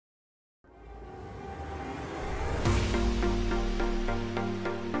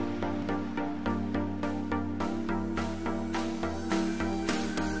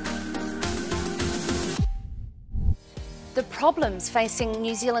The problems facing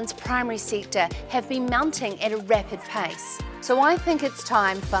New Zealand's primary sector have been mounting at a rapid pace. So I think it's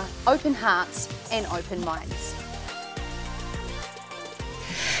time for open hearts and open minds.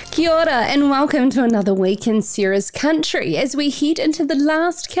 Kia ora and welcome to another week in Sarah's Country as we head into the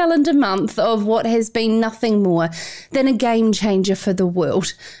last calendar month of what has been nothing more than a game changer for the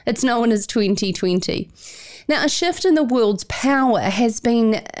world. It's known as 2020. Now, a shift in the world's power has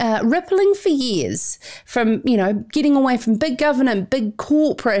been rippling for years from, getting away from big government, big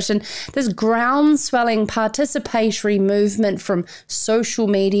corporate, and this ground-swelling participatory movement from social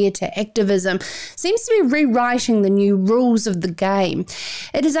media to activism seems to be rewriting the new rules of the game.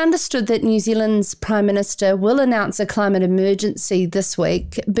 It is understood that New Zealand's Prime Minister will announce a climate emergency this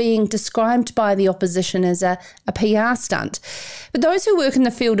week, being described by the opposition as a PR stunt. But those who work in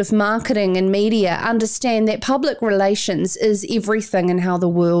the field of marketing and media understand that public relations is everything in how the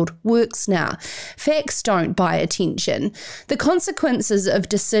world works now. Facts don't buy attention. The consequences of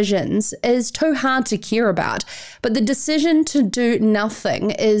decisions is too hard to care about, but the decision to do nothing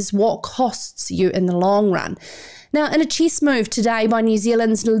is what costs you in the long run. Now, in a chess move today by New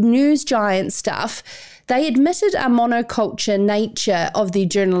Zealand's news giant Stuff, they admitted a monoculture nature of their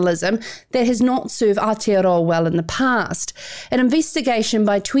journalism that has not served Aotearoa well in the past. An investigation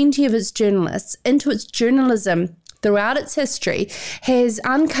by 20 of its journalists into its journalism throughout its history has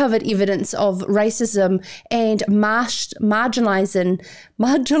uncovered evidence of racism and marginalising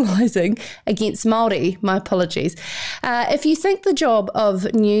against Māori. My apologies. If you think the job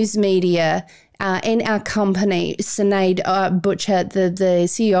of news media and our company, Sinead Butcher, the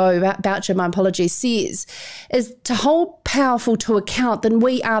CEO, Boucher, my apologies, says, is to hold powerful to account, then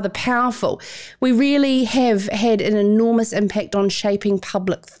we are the powerful. We really have had an enormous impact on shaping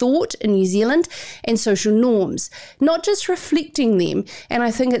public thought in New Zealand and social norms, not just reflecting them. And I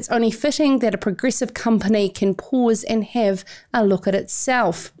think it's only fitting that a progressive company can pause and have a look at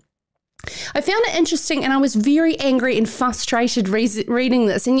itself. I found it interesting and I was very angry and frustrated reading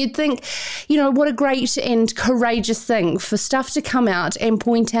this, and you'd think, what a great and courageous thing for Stuff to come out and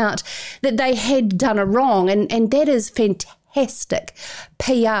point out that they had done a wrong, and that is fantastic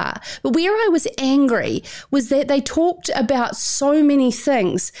PR. But where I was angry was that they talked about so many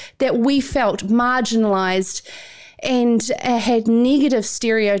things that we felt marginalised and had negative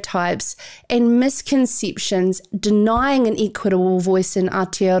stereotypes and misconceptions, denying an equitable voice in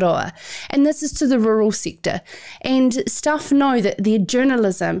Aotearoa. And this is to the rural sector. And Stuff know that their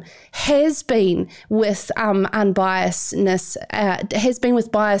journalism has been with biasness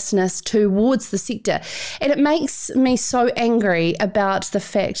towards the sector. And it makes me so angry about the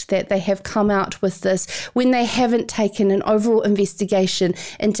fact that they have come out with this when they haven't taken an overall investigation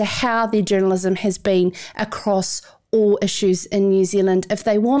into how their journalism has been across all issues in New Zealand if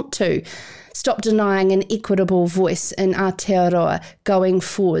they want to stop denying an equitable voice in Aotearoa going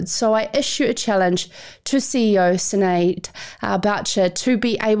forward. So I issue a challenge to CEO Sinead Boucher to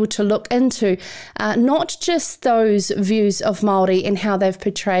be able to look into not just those views of Māori and how they've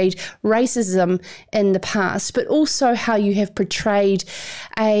portrayed racism in the past, but also how you have portrayed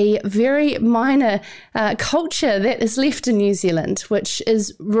a very minor culture that is left in New Zealand, which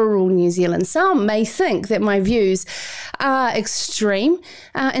is rural New Zealand. Some may think that my views are extreme,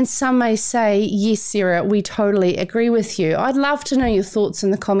 and some may say, yes, Sarah, we totally agree with you. I'd love to know your thoughts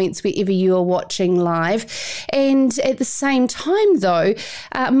in the comments wherever you are watching live. And at the same time, though,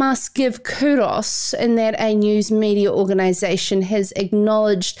 must give kudos in that a news media organisation has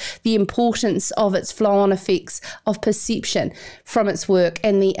acknowledged the importance of its flow-on effects of perception from its work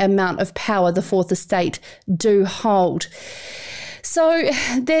and the amount of power the Fourth Estate do hold. So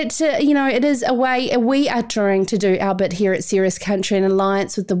that, it is a way we are trying to do our bit here at Sarah's Country in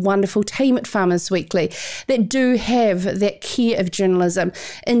alliance with the wonderful team at Farmers Weekly that do have that care of journalism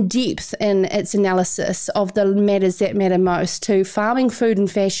in depth in its analysis of the matters that matter most to farming, food and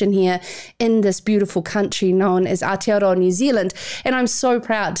fashion here in this beautiful country known as Aotearoa, New Zealand. And I'm so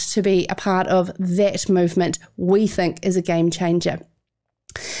proud to be a part of that movement we think is a game changer.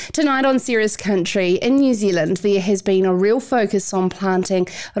 Tonight on Sarah's Country, in New Zealand, there has been a real focus on planting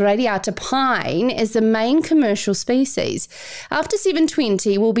radiata pine as the main commercial species. After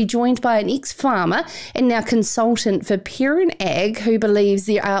 7:20, we'll be joined by an ex-farmer and now consultant for Perrin Ag who believes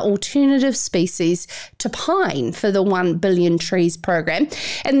there are alternative species to pine for the 1 Billion Trees program,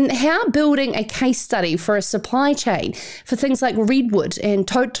 and how building a case study for a supply chain for things like redwood and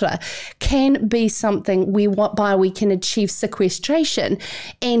totara can be something whereby we can achieve sequestration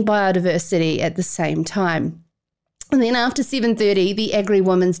and biodiversity at the same time. And then after 7:30, the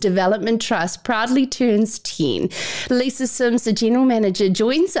Agri-Women's Development Trust proudly turns 10. Lisa Sims, the General Manager,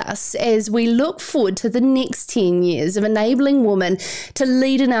 joins us as we look forward to the next 10 years of enabling women to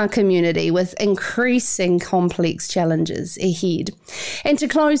lead in our community with increasing complex challenges ahead. And to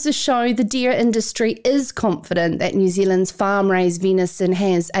close the show, the deer industry is confident that New Zealand's farm-raised venison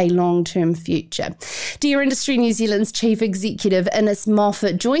has a long-term future. Deer Industry New Zealand's Chief Executive, Innes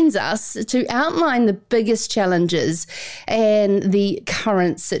Moffat, joins us to outline the biggest challenges and the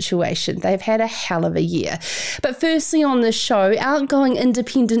current situation. They've had a hell of a year. But firstly on the show, outgoing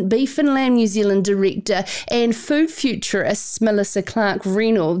independent Beef and Lamb New Zealand Director and food futurist Melissa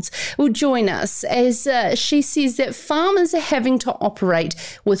Clark-Reynolds will join us as she says that farmers are having to operate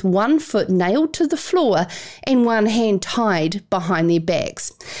with one foot nailed to the floor and one hand tied behind their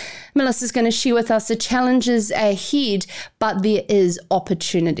backs. Melissa's going to share with us the challenges ahead, but there is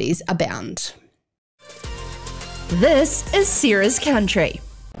opportunities abound. This is Sarah's Country.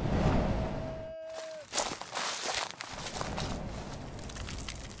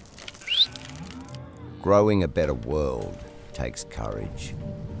 Growing a better world takes courage.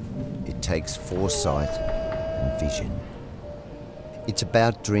 It takes foresight and vision. It's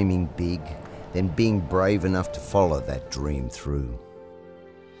about dreaming big, then being brave enough to follow that dream through.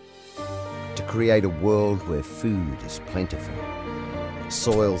 To create a world where food is plentiful,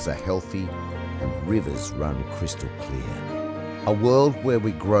 soils are healthy, and rivers run crystal clear. A world where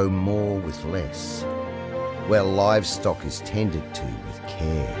we grow more with less, where livestock is tended to with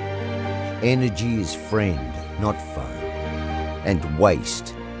care. Energy is friend, not foe, and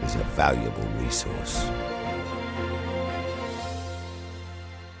waste is a valuable resource.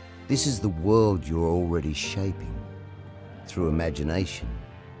 This is the world you're already shaping through imagination,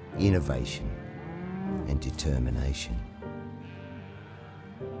 innovation, and determination.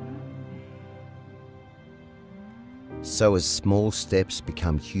 So as small steps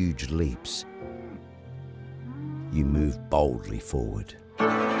become huge leaps, you move boldly forward.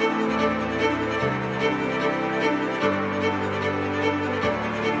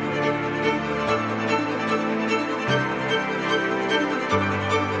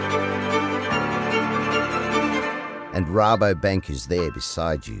 And Rabobank is there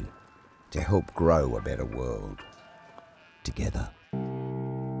beside you to help grow a better world together.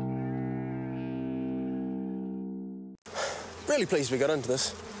 Really pleased we got into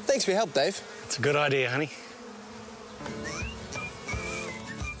this. Thanks for your help, Dave. It's a good idea, honey.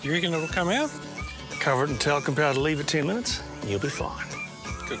 You reckon it'll come out? Cover it in talcum powder, leave it 10 minutes, you'll be fine.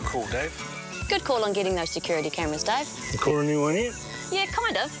 Good call, Dave. Good call on getting those security cameras, Dave. You call a new one yet? Yeah,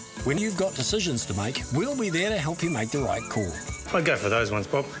 kind of. When you've got decisions to make, we'll be there to help you make the right call. I'd go for those ones,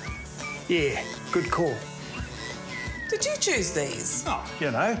 Bob. Yeah, good call. Did you choose these? Oh,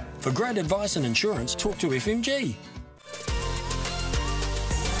 you know. For great advice and insurance, talk to FMG.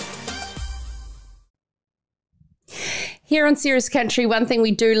 Here on Sarah's Country, one thing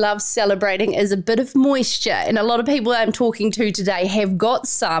we do love celebrating is a bit of moisture. And a lot of people I'm talking to today have got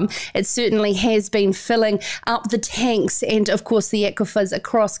some. It certainly has been filling up the tanks and, of course, the aquifers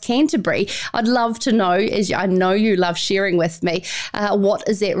across Canterbury. I'd love to know, as I know you love sharing with me, what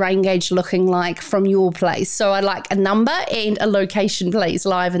is that rain gauge looking like from your place? So I'd like a number and a location, please,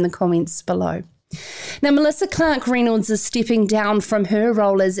 live in the comments below. Now, Melissa Clark-Reynolds is stepping down from her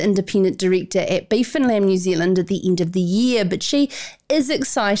role as Independent Director at Beef and Lamb New Zealand at the end of the year, but she is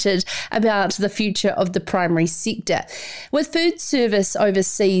excited about the future of the primary sector. With food service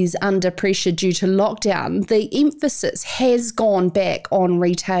overseas under pressure due to lockdown, the emphasis has gone back on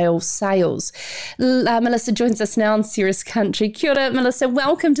retail sales. Melissa joins us now on Sarah's Country. Kia ora, Melissa.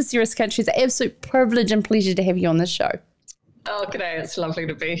 Welcome to Sarah's Country. It's an absolute privilege and pleasure to have you on the show. Oh, g'day. It's lovely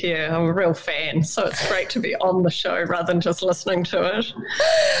to be here. I'm a real fan, so it's great to be on the show rather than just listening to it.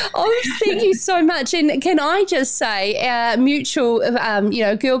 Oh, thank you so much. And can I just say, mutual,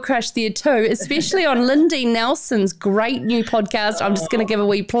 girl crush there too, especially on Lindy Nelson's great new podcast. I'm just going to give a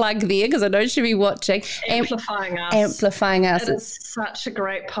wee plug there because I know she'll be watching. Amplifying Us. Amplifying Us. It is such a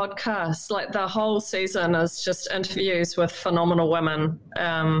great podcast. Like the whole season is just interviews with phenomenal women.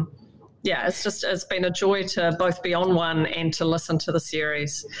 It's been a joy to both be on one and to listen to the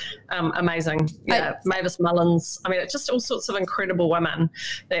series. Amazing. Yeah, Mavis Mullins. I mean, it's just all sorts of incredible women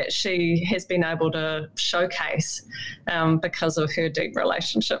that she has been able to showcase because of her deep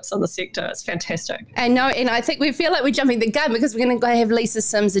relationships in the sector. It's fantastic. I know, and I think we feel like we're jumping the gun because we're going to have Lisa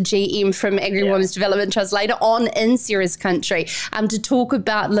Sims, the GM from Agri-Women's Development Trust, later on in Sarah's Country to talk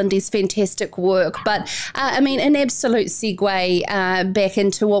about Lindy's fantastic work. But, an absolute segue back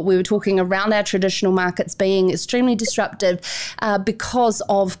into what we were talking talking around our traditional markets being extremely disruptive because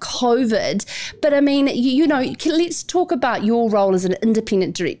of COVID. But I mean, let's talk about your role as an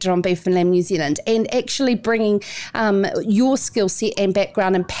independent director on Beef and Lamb New Zealand and actually bringing your skill set and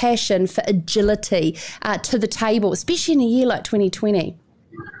background and passion for agility to the table, especially in a year like 2020.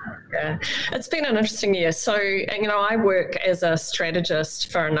 Yeah, it's been an interesting year. So, I work as a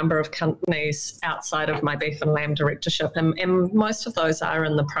strategist for a number of companies outside of my beef and lamb directorship, and most of those are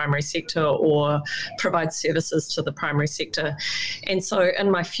in the primary sector or provide services to the primary sector. And so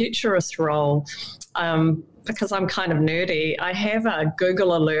in my futurist role, because I'm kind of nerdy, I have a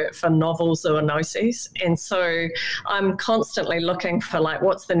Google alert for novel zoonoses. And so I'm constantly looking for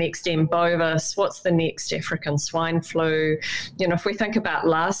what's the next M. bovis, what's the next African swine flu. If we think about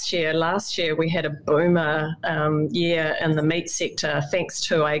last year we had a boomer year in the meat sector thanks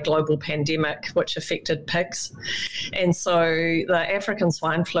to a global pandemic which affected pigs. And so the African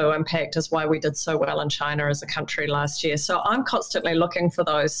swine flu impact is why we did so well in China as a country last year. So I'm constantly looking for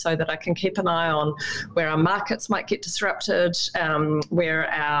those so that I can keep an eye on where our markets might get disrupted, where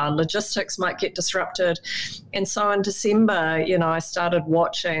our logistics might get disrupted. And so in December, I started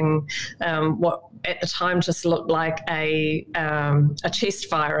watching what at the time just looked like a chest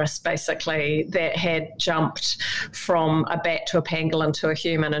virus, basically, that had jumped from a bat to a pangolin to a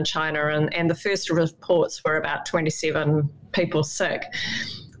human in China. And the first reports were about 27 people sick.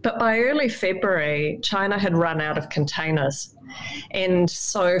 But by early February, China had run out of containers. And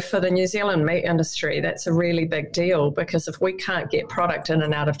so for the New Zealand meat industry, that's a really big deal, because if we can't get product in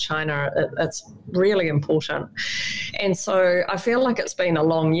and out of China, it's really important. And so I feel like it's been a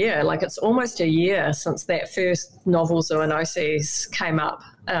long year, it's almost a year since that first novel zoonoses came up.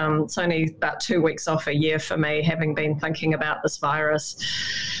 It's only about 2 weeks off a year for me, having been thinking about this virus.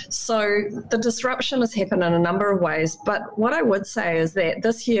 So the disruption has happened in a number of ways. But what I would say is that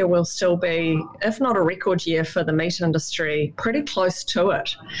this year will still be, if not a record year for the meat industry, pretty close to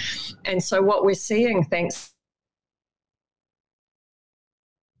it. And so what we're seeing, thanks.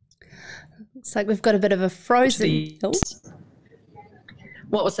 Looks like we've got a bit of a frozen.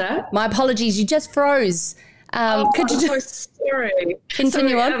 What was that? My apologies, you just froze. Could you just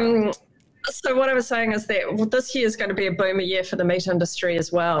continue on? So what I was saying is that this year is going to be a boomer year for the meat industry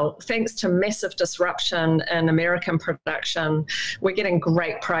as well. Thanks to massive disruption in American production, we're getting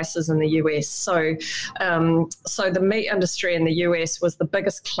great prices in the US. So the meat industry in the US was the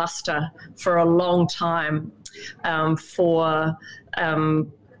biggest cluster for a long time for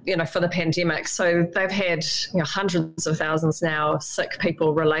the pandemic. So they've had hundreds of thousands now of sick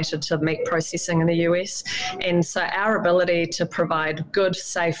people related to meat processing in the US. And so our ability to provide good,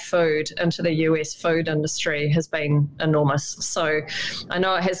 safe food into the US food industry has been enormous. So I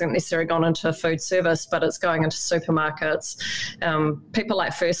know it hasn't necessarily gone into food service, but it's going into supermarkets. People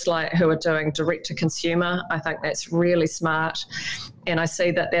like First Light who are doing direct to consumer, I think that's really smart. And I see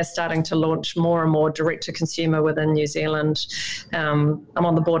that they're starting to launch more and more direct-to-consumer within New Zealand. I'm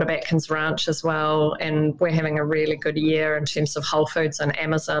on the board of Atkins Ranch as well, and we're having a really good year in terms of Whole Foods and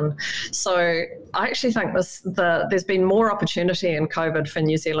Amazon. So I actually think there's been more opportunity in COVID for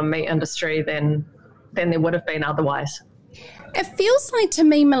New Zealand meat industry than there would have been otherwise. It feels like to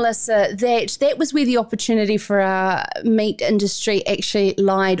me, Melissa, that was where the opportunity for our meat industry actually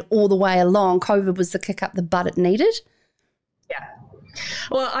lied all the way along. COVID was the kick up the butt it needed. Yeah.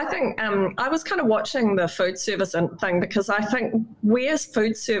 Well, I think I was kind of watching the food service thing, because I think where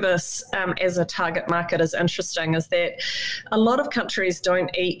food service as a target market is interesting is that a lot of countries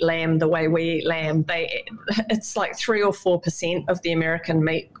don't eat lamb the way we eat lamb. It's like 3 or 4% of the American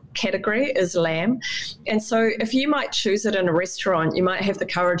meat category is lamb. And so if you might choose it in a restaurant, you might have the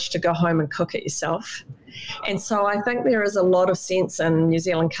courage to go home and cook it yourself. And so I think there is a lot of sense in New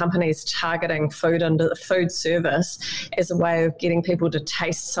Zealand companies targeting food into the food service as a way of getting people to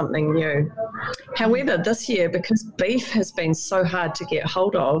taste something new. However, this year, because beef has been so hard to get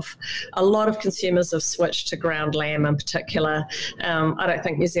hold of, a lot of consumers have switched to ground lamb in particular. I don't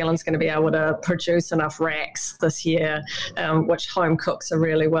think New Zealand's going to be able to produce enough racks this year, which home cooks are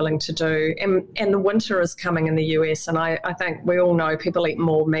really willing to do. And the winter is coming in the US, and I think we all know people eat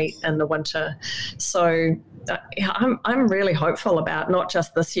more meat in the winter. So I'm really hopeful about not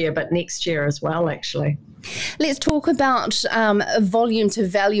just this year, but next year as well, actually. Let's talk about volume to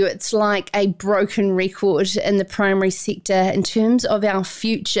value. It's like a broken record in the primary sector in terms of our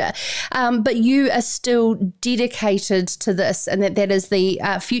future. But you are still dedicated to this, and that is the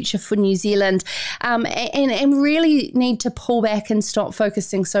future for New Zealand, and really need to pull back and stop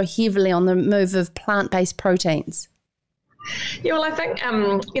focusing so heavily on the move of plant-based proteins. Yeah, well, I think,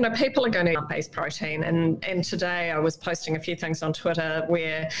 people are going to plant-based protein. And today I was posting a few things on Twitter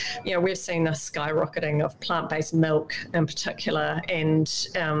where, we've seen a skyrocketing of plant-based milk in particular. And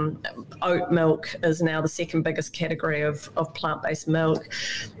oat milk is now the second biggest category of plant-based milk.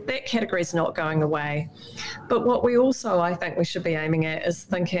 That category is not going away. But what we also, I think we should be aiming at is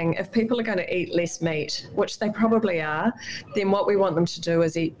thinking if people are going to eat less meat, which they probably are, then what we want them to do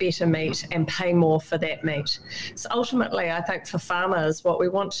is eat better meat and pay more for that meat. So ultimately, I think for farmers, what we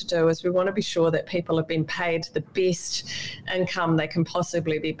want to do is we want to be sure that people have been paid the best income they can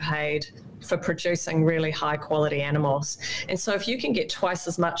possibly be paid for producing really high quality animals. And so if you can get twice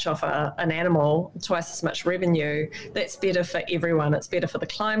as much off an animal, twice as much revenue, that's better for everyone. It's better for the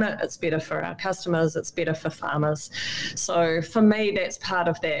climate, it's better for our customers, it's better for farmers. So for me, that's part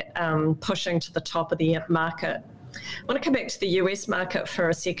of that pushing to the top of the market. I want to come back to the US market for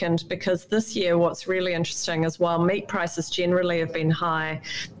a second, because this year what's really interesting is while meat prices generally have been high,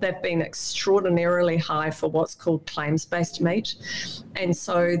 they've been extraordinarily high for what's called claims-based meat. And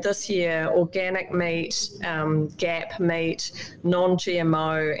so this year, organic meat, GAP meat,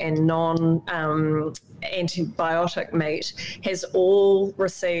 non-GMO and non-antibiotic meat has all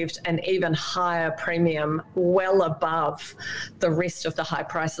received an even higher premium, well above the rest of the high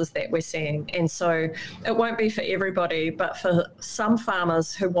prices that we're seeing. And so it won't be for everybody, but for some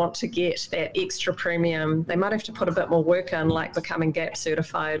farmers who want to get that extra premium, they might have to put a bit more work in, like becoming GAP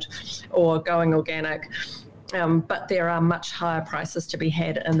certified or going organic. But there are much higher prices to be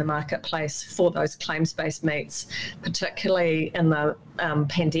had in the marketplace for those claims-based meats, particularly in the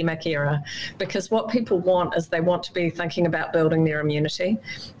pandemic era, because what people want is they want to be thinking about building their immunity.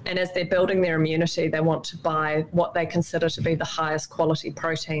 And as they're building their immunity, they want to buy what they consider to be the highest quality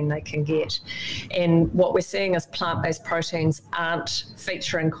protein they can get. And what we're seeing is plant-based proteins aren't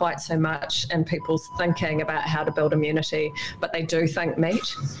featuring quite so much in people's thinking about how to build immunity, but they do think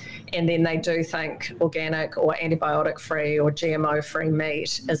meat. And then they do think organic or antibiotic-free or GMO-free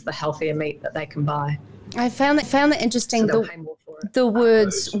meat is the healthier meat that they can buy. I found that interesting. So the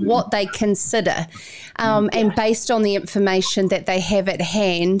words what they consider, and based on the information that they have at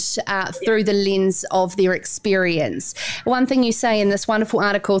hand through the lens of their experience. One thing you say in this wonderful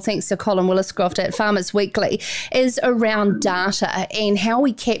article, thanks to Colin Williscroft at Farmers Weekly, is around data and how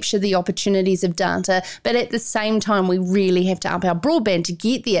we capture the opportunities of data, but at the same time we really have to up our broadband to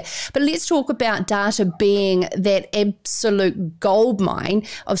get there. But let's talk about data being that absolute goldmine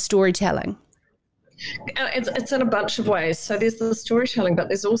of storytelling. It's in a bunch of ways. So there's the storytelling, but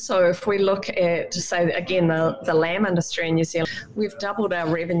there's also, if we look at, say, again, the lamb industry in New Zealand, we've doubled our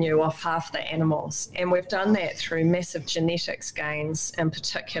revenue off half the animals. And we've done that through massive genetics gains in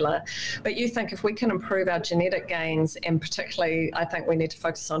particular. But you think if we can improve our genetic gains, and particularly, I think we need to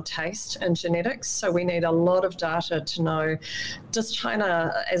focus on taste and genetics. So we need a lot of data to know, does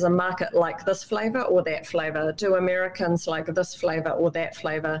China as a market like this flavour or that flavour? Do Americans like this flavour or that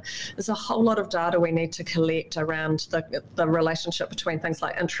flavour? There's a whole lot of data we need to collect around the relationship between things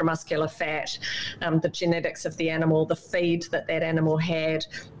like intramuscular fat, the genetics of the animal, the feed that animal had,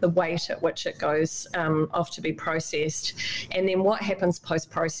 the weight at which it goes off to be processed, and then what happens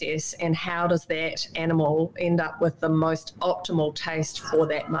post-process and how does that animal end up with the most optimal taste for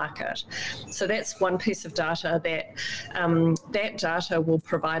that market. So that's one piece of data that that data will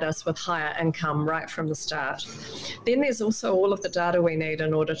provide us with higher income right from the start. Then there's also all of the data we need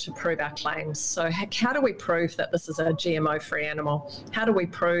in order to prove our claims. So how do we prove that this is a GMO-free animal? How do we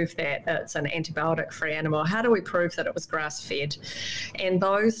prove that it's an antibiotic-free animal? How do we prove that it was grass-fed? And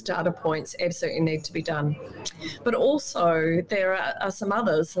those data points absolutely need to be done. But also there are some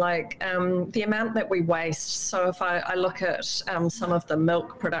others, like the amount that we waste. So if I look at some of the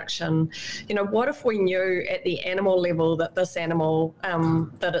milk production, what if we knew at the animal level that this animal,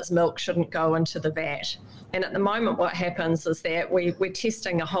 that its milk shouldn't go into the vat? And at the moment, what happens is that we're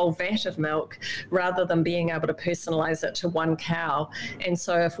testing a whole vat of milk rather than being able to personalise it to one cow. And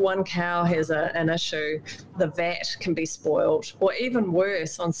so if one cow has an issue, the vat can be spoiled. Or even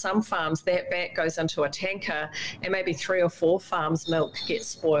worse, on some farms, that vat goes into a tanker and maybe 3 or 4 farms' milk gets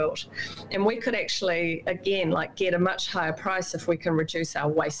spoiled. And we could actually, again, get a much higher price if we can reduce our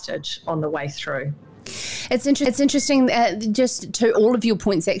wastage on the way through. It's interesting, just to all of your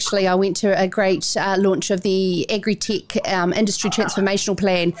points, actually. I went to a great launch of the Agri-Tech Industry Transformational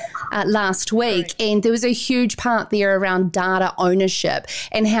Plan last week, and there was a huge part there around data ownership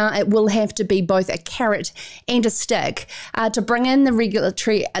and how it will have to be both a carrot and a stick to bring in the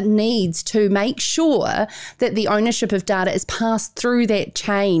regulatory needs to make sure that the ownership of data is passed through that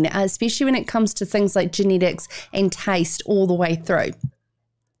chain, especially when it comes to things like genetics and taste all the way through.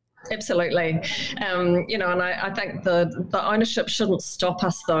 Absolutely. And I think the ownership shouldn't stop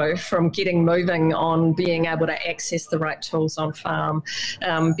us, though, from getting moving on being able to access the right tools on farm,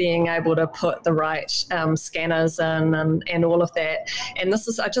 being able to put the right scanners in and all of that. And this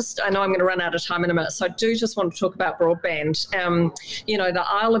is, I know I'm going to run out of time in a minute, so I do just want to talk about broadband. The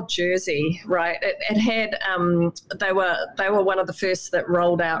Isle of Jersey, right, it had, they were one of the first that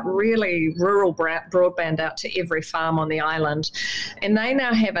rolled out really rural broadband out to every farm on the island. And they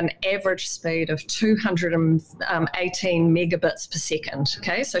now have an average speed of 218 megabits per second.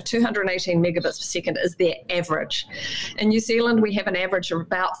 Okay, so 218 megabits per second is their average. In New Zealand, we have an average of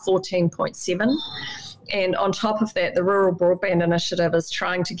about 14.7. And on top of that, the Rural Broadband Initiative is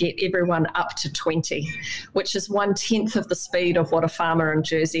trying to get everyone up to 20, which is 1/10 of the speed of what a farmer in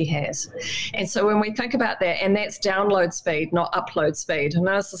Jersey has. And so when we think about that, and that's download speed, not upload speed. I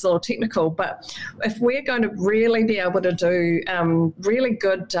know this is a little technical, but if we're going to really be able to do really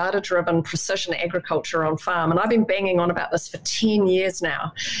good data-driven precision agriculture on farm, and I've been banging on about this for 10 years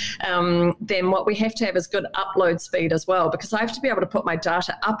now, then what we have to have is good upload speed as well, because I have to be able to put my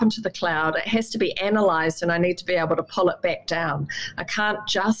data up into the cloud. It has to be analyzed, and I need to be able to pull it back down. I can't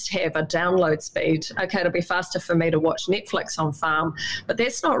just have a download speed. Okay, it'll be faster for me to watch Netflix on farm, but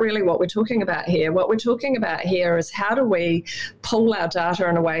that's not really what we're talking about here. What we're talking about here is how do we pull our data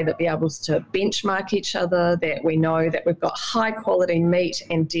in a way that be able to benchmark each other, that we know that we've got high quality meat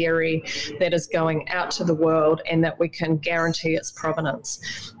and dairy that is going out to the world and that we can guarantee its provenance.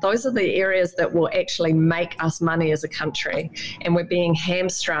 Those are the areas that will actually make us money as a country, and we're being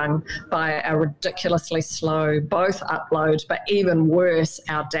hamstrung by a ridiculously slow both upload, but even worse,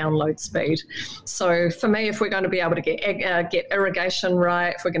 our download speed. So for me, if we're going to be able to get irrigation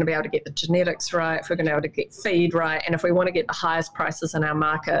right, if we're going to be able to get the genetics right, if we're going to be able to get feed right, and if we want to get the highest prices in our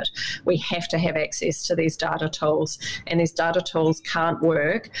market, we have to have access to these data tools. And these data tools can't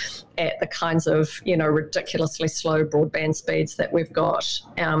work at the kinds of, ridiculously slow broadband speeds that we've got.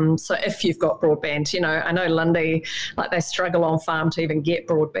 So if you've got broadband, I know Lindy, they struggle on farm to even get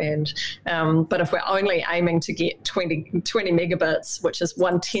broadband. But if we're only aiming to get 20 megabits, which is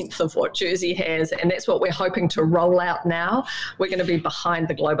 1/10 of what Jersey has, and that's what we're hoping to roll out now, we're going to be behind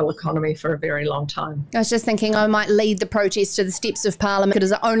the global economy for a very long time. I was just thinking I might lead the protest to the steps of Parliament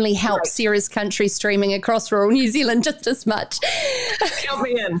because it only helps Sarah's Country streaming across rural New Zealand just as much. Count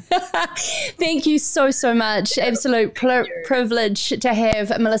me in. Thank you so much. Absolute privilege to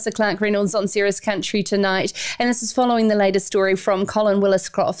have Melissa Clark-Reynolds on Sarah's Country tonight. And this is following the latest story from Colin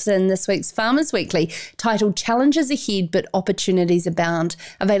Willis-Crofts in this week's Farmers Weekly, titled Challenges Ahead But Opportunities Abound.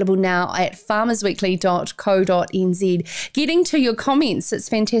 Available now at farmersweekly.co.nz. Getting to your comments, it's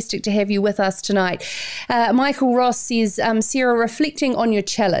fantastic to have you with us tonight. Michael Ross says, Sarah, reflecting on your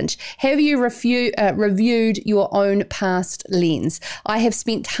challenge, have you reviewed your own past lens? I have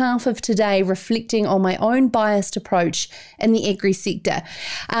spent half of today reflecting on my own biased approach in the agri sector.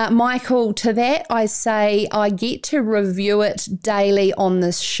 Michael, to that I say I get to review it daily on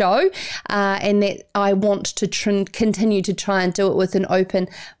this show, and that I want to continue to try and do it with an open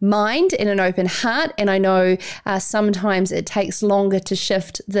mind and an open heart. And I know sometimes it takes longer to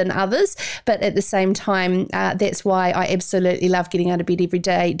shift than others, but at the same time, that's why I absolutely love getting out of bed every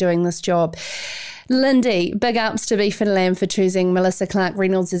day doing this job. Lindy, big ups to Beef and Lamb for choosing Melissa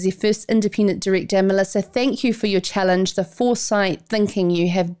Clark-Reynolds as your first independent director. Melissa, thank you for your challenge, the foresight thinking you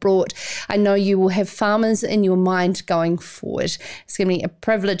have brought. I know you will have farmers in your mind going forward. It's going to be a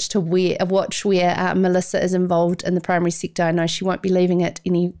privilege to watch where Melissa is involved in the primary sector. I know she won't be leaving it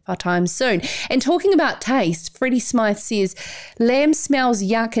any time soon. And talking about taste, Freddie Smythe says, lamb smells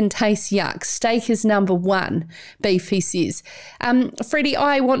yuck and tastes yuck. Steak is number one. Beef, he says. Freddie,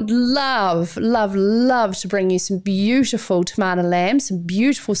 I want love to bring you some beautiful tomato lamb, some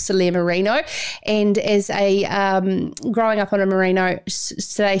beautiful Saler Merino, and as a growing up on a merino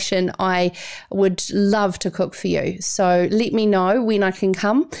station, I would love to cook for you. So let me know when I can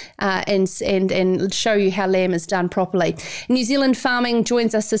come and show you how lamb is done properly. New Zealand Farming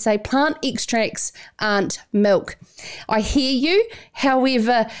joins us to say plant extracts aren't milk. I hear you.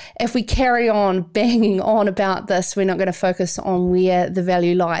 However, if we carry on banging on about this, we're not going to focus on where the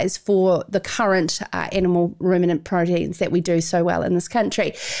value lies for the current animal ruminant proteins that we do so well in this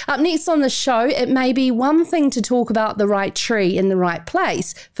country. Up next on the show, it may be one thing to talk about the right tree in the right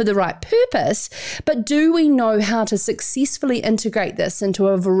place for the right purpose, but do we know how to successfully integrate this into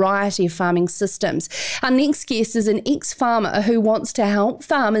a variety of farming systems? Our next guest is an ex-farmer who wants to help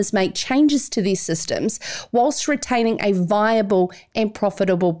farmers make changes to these systems whilst retaining a viable and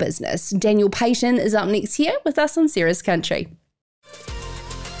profitable business. Daniel Payton is up next here with us on Sarah's Country.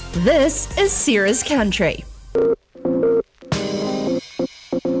 This is Sarah's Country.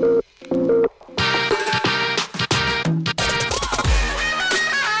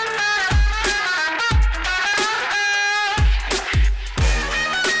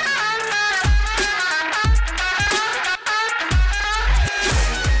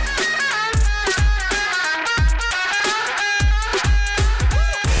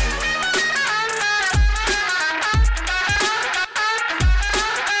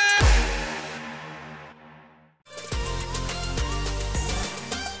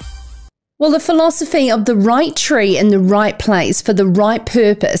 Well, the philosophy of the right tree in the right place for the right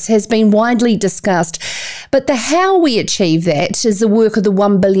purpose has been widely discussed, but the how we achieve that is the work of the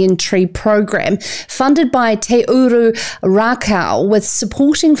 1 Billion Tree Program, funded by Te Uru Rakau, with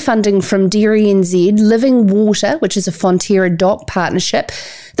supporting funding from Dairy NZ, Living Water, which is a Fonterra DOC partnership,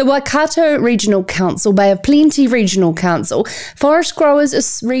 the Waikato Regional Council, Bay of Plenty Regional Council, Forest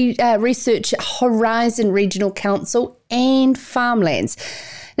Growers Research Horizon Regional Council, and Farmlands.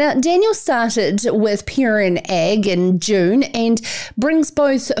 Now, Daniel started with Perrin Ag in June and brings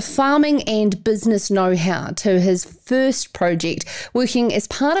both farming and business know-how to his first project, working as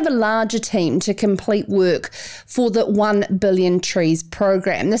part of a larger team to complete work for the 1 Billion Trees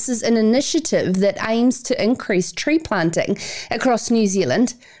program. This is an initiative that aims to increase tree planting across New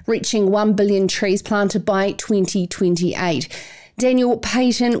Zealand, reaching 1 billion trees planted by 2028. Daniel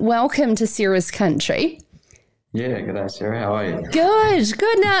Payton, welcome to Sarah's Country. Yeah, good day, Sarah. How are you?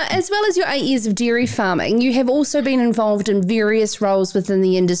 Good. Now, as well as your 8 years of dairy farming, you have also been involved in various roles within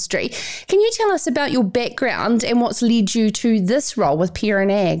the industry. Can you tell us about your background and what's led you to this role with Perrin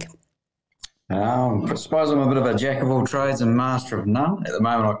Ag? I suppose I'm a bit of a jack of all trades and master of none. At the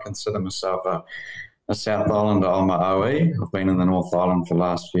moment, I consider myself a South Islander on my OE. I've been in the North Island for the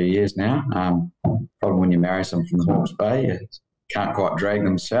last few years now. Probably when you marry someone from the Hawke's Bay, you can't quite drag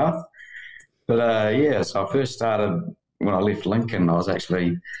them south. But so I first started when I left Lincoln. I was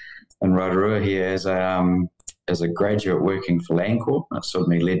actually in Rotorua here as a graduate working for Landcorp. That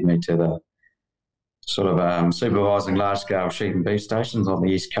suddenly led me to the sort of supervising large-scale sheep and beef stations on the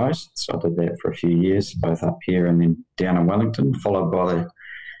East Coast. So I did that for a few years, both up here and then down in Wellington, followed by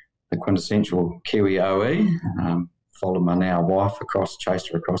the quintessential Kiwi OE. Followed my now wife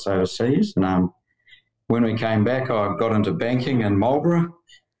chased her across overseas. And when we came back, I got into banking in Marlborough.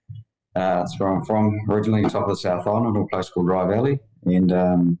 That's where I'm from originally, top of the South Island, a place called Rye Valley, and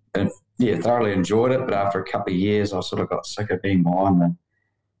thoroughly enjoyed it. But after a couple of years, I sort of got sick of being behind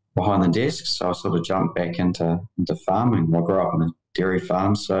the desk, so I sort of jumped back into farming. I grew up on a dairy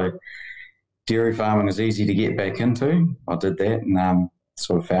farm, so dairy farming is easy to get back into. I did that and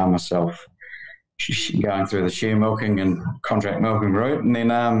sort of found myself going through the share milking and contract milking route, and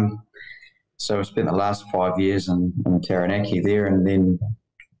then so I spent the last 5 years in the Taranaki there, and then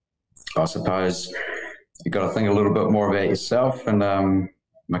I suppose you've got to think a little bit more about yourself, and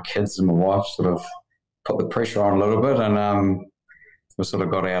my kids and my wife sort of put the pressure on a little bit, and we sort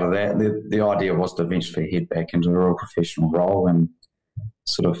of got out of that. The idea was to eventually head back into a real professional role, and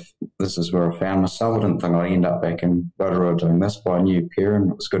sort of this is where I found myself. I didn't think I'd end up back in Rotorua doing this, but I knew Perrin.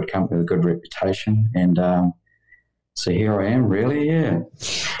 It was a good company with a good reputation, and so here I am, really, yeah.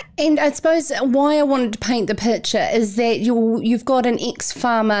 And I suppose why I wanted to paint the picture is that you've got an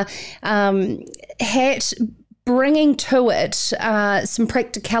ex-farmer hat, bringing to it some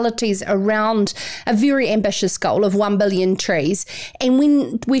practicalities around a very ambitious goal of 1 billion trees. And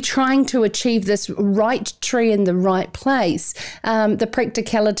when we're trying to achieve this right tree in the right place, the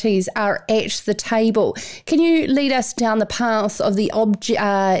practicalities are at the table. Can you lead us down the path of the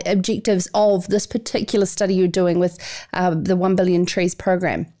objectives of this particular study you're doing with the 1 Billion Trees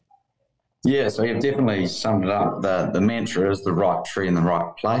program? Yeah, so you've definitely summed it up. The mantra is the right tree in the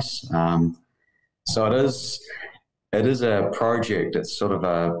right place. So it is a project. It's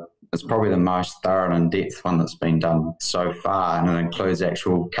it's probably the most thorough and in-depth one that's been done so far, and it includes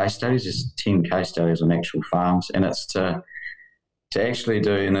actual case studies. There's 10 case studies on actual farms, and it's to actually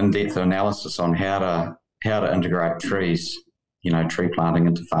do an in-depth analysis on how to integrate trees, tree planting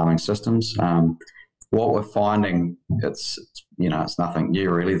into farming systems. What we're finding, it's nothing new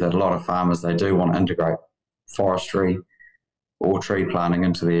really, that a lot of farmers, they do want to integrate forestry or tree planting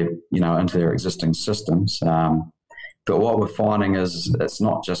into their existing systems. But what we're finding is it's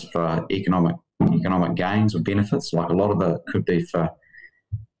not just for economic gains or benefits. Like, a lot of it could be for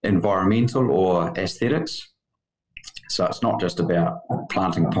environmental or aesthetics. So it's not just about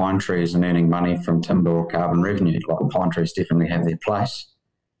planting pine trees and earning money from timber or carbon revenue. Like, pine trees definitely have their place.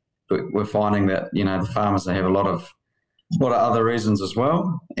 But we're finding that, the farmers, they have a lot of other reasons as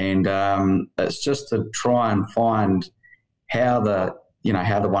well. And it's just to try and find how the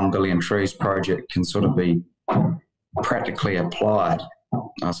 1 Billion Trees project can sort of be practically applied.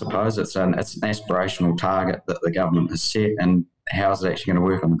 I suppose it's an aspirational target that the government has set, and how is it actually going to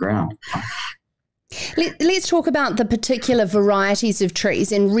work on the ground? Let's talk about the particular varieties of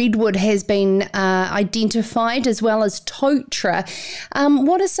trees, and redwood has been identified, as well as totara.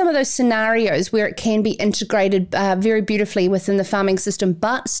 What are some of those scenarios where it can be integrated very beautifully within the farming system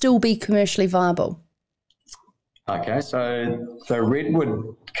but still be commercially viable? Okay, so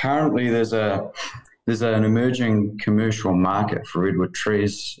redwood, currently there's there's an emerging commercial market for redwood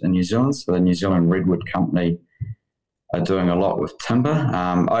trees in New Zealand. So the New Zealand Redwood Company are doing a lot with timber.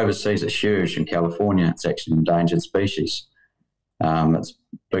 Overseas, it's huge. In California, it's actually an endangered species. It's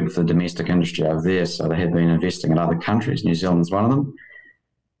big for the domestic industry over there, so they have been investing in other countries. New Zealand's one of them.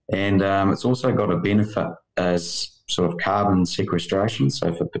 And it's also got a benefit as sort of carbon sequestration.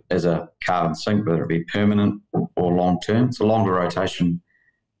 So as a carbon sink, whether it be permanent or long-term, it's a longer rotation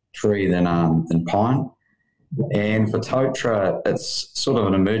tree than pine. And for totara, it's sort of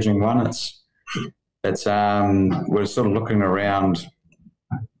an emerging one. It's we're sort of looking around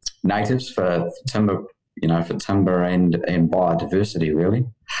natives for timber, for timber and biodiversity, really.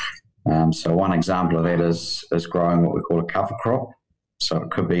 So one example of that is growing what we call a cover crop. So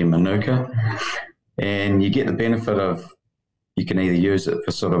it could be manuka, and you get the benefit of, you can either use it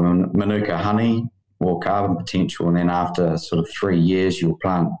for sort of manuka honey or carbon potential, and then after sort of 3 years, you'll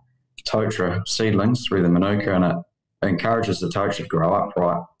plant totara seedlings through the manuka, and it encourages the totara to grow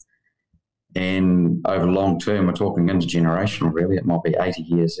upright. And over long term, we're talking intergenerational, really. It might be 80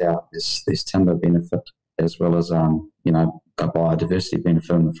 years out. There's timber benefit as well as, a biodiversity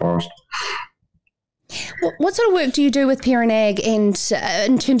benefit in the forest. What sort of work do you do with Perrin Ag and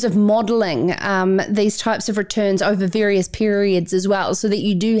in terms of modelling these types of returns over various periods as well, so that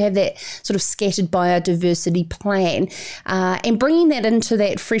you do have that sort of scattered biodiversity plan and bringing that into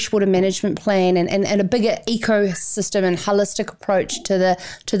that freshwater management plan and a bigger ecosystem and holistic approach to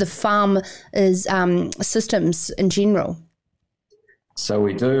the farm systems in general? So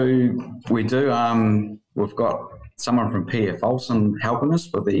we do. We've got someone from PF Olsen helping us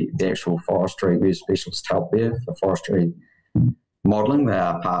with the actual forestry. We're specialist help there for forestry modelling. They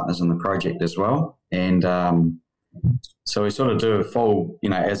are partners in the project as well. And so we sort of do a full,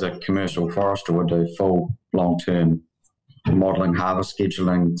 as a commercial forester, we'll do full long-term modelling, harvest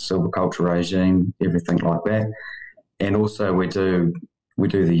scheduling, silviculture regime, everything like that. And also we do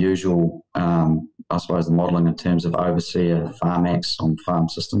the usual, I suppose, the modelling in terms of overseer farm acts on farm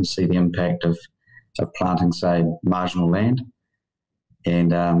systems, see the impact of planting, say, marginal land,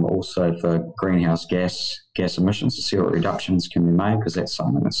 and also for greenhouse gas emissions, to see what reductions can be made, because that's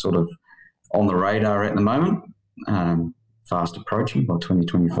something that's sort of on the radar at the moment, fast approaching by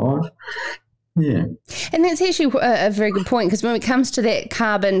 2025. Yeah. And that's actually a very good point, because when it comes to that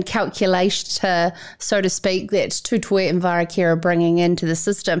carbon calculator, so to speak, that Tutoia and Varakera are bringing into the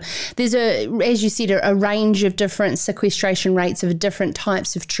system, there's as you said, a range of different sequestration rates of different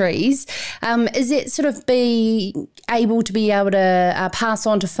types of trees. Is it sort of be able to pass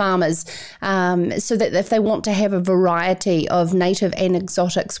on to farmers so that if they want to have a variety of native and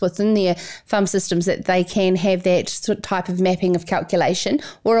exotics within their farm systems, that they can have that sort of type of mapping of calculation?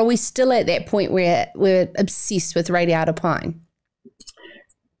 Or are we still at that point where we're obsessed with radiata pine?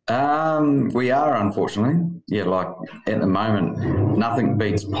 We are, unfortunately. Yeah, like at the moment, nothing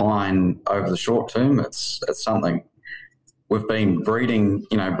beats pine over the short term. It's something we've been breeding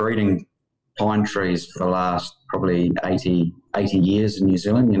pine trees for the last probably 80 years in New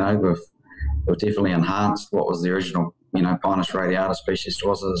Zealand. We've definitely enhanced what was the original, Pinus radiata species to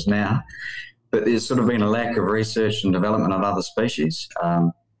what it is now. But there's sort of been a lack of research and development of other species.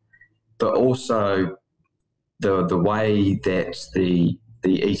 But also the way that the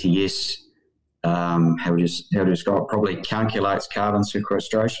ETS, how do you describe it, probably calculates carbon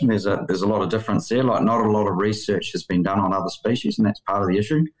sequestration. There's a lot of difference there. Like, not a lot of research has been done on other species, and that's part of the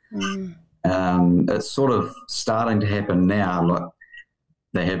issue. It's sort of starting to happen now. Like,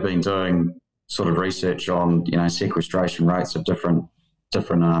 they have been doing sort of research on sequestration rates of different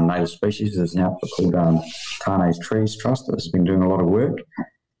native species. There's an outfit called Tane's Trees Trust that has been doing a lot of work.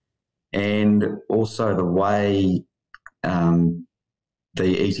 And also the way the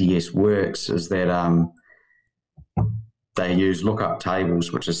ETS works is that they use lookup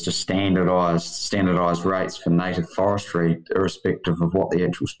tables, which is to standardised rates for native forestry, irrespective of what the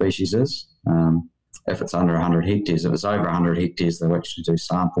actual species is. If it's under 100 hectares, if it's over 100 hectares, they'll actually do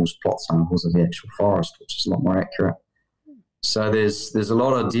plot samples of the actual forest, which is a lot more accurate. So there's a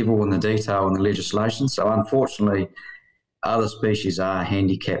lot of devil in the detail in the legislation. So unfortunately, other species are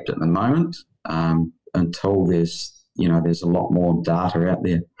handicapped at the moment until there's a lot more data out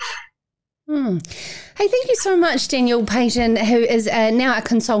there. Hey, thank you so much, Daniel Payton, who is now a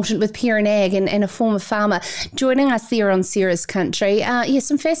consultant with Perrin Ag and a former farmer, joining us there on Sarah's Country.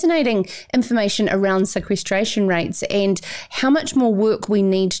 Some fascinating information around sequestration rates and how much more work we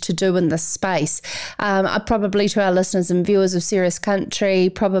need to do in this space. Probably to our listeners and viewers of Sarah's Country,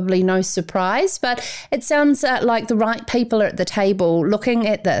 probably no surprise, but it sounds like the right people are at the table looking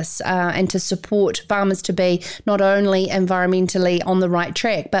at this and to support farmers to be not only environmentally on the right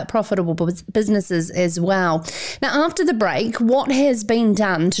track, but profitable businesses as well. Now, after the break, what has been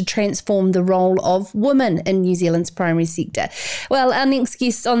done to transform the role of women in New Zealand's primary sector? Well, our next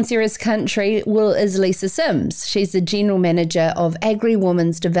guest on Sarah's Country is Lisa Sims. She's the General Manager of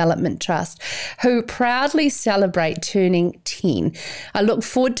Agri-Women's Development Trust, who proudly celebrate turning 10. I look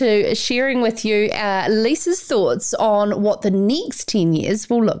forward to sharing with you Lisa's thoughts on what the next 10 years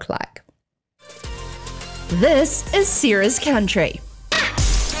will look like. This is Sarah's Country.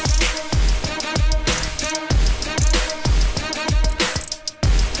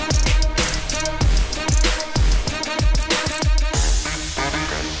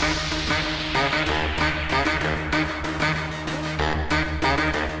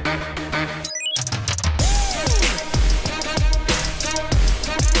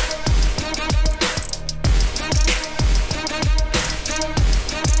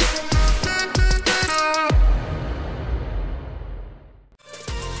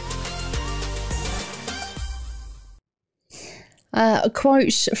 A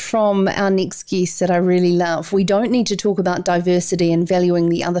quote from our next guest that I really love: "We don't need to talk about diversity and valuing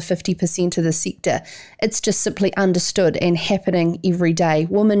the other 50% of the sector. It's just simply understood and happening every day.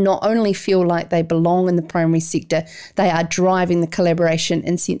 Women not only feel like they belong in the primary sector, they are driving the collaboration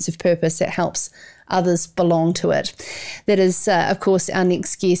and sense of purpose that helps others belong to it." That is, of course, our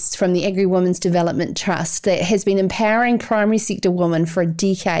next guest from the Agri-Women's Development Trust that has been empowering primary sector women for a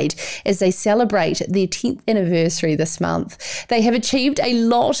decade as they celebrate their 10th anniversary this month. They have achieved a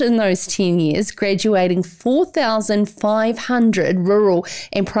lot in those 10 years, graduating 4,500 rural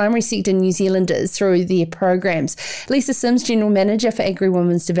and primary sector New Zealanders through their programs. Lisa Sims, General Manager for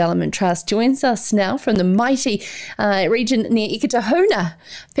Agri-Women's Development Trust, joins us now from the mighty region near Ikitahuna.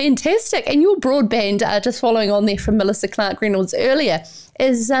 Fantastic. And your broadband, just following on there from Melissa Clark-Reynolds earlier,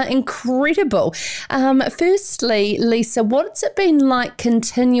 is incredible. Firstly, Lisa, what's it been like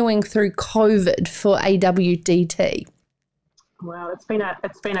continuing through COVID for AWDT? Well, it's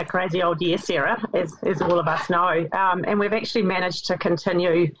been a crazy old year, Sarah, as all of us know, and we've actually managed to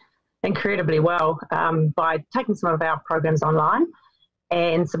continue incredibly well by taking some of our programs online,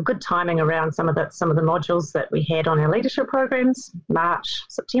 and some good timing around some of the modules that we had on our leadership programs. March,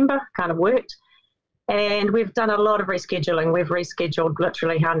 September kind of worked. And we've done a lot of rescheduling. We've rescheduled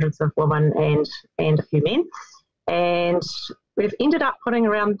literally hundreds of women and a few men. And we've ended up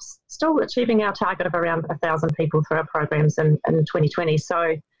still achieving our target of around 1,000 people through our programs in 2020.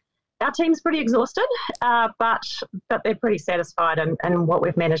 So our team's pretty exhausted, but they're pretty satisfied in what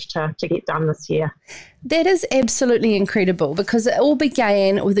we've managed to get done this year. That is absolutely incredible, because it all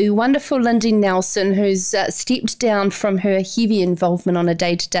began with the wonderful Lindy Nelson, who's stepped down from her heavy involvement on a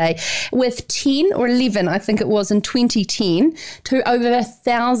day-to-day with 10 or 11, I think it was, in 2010 to over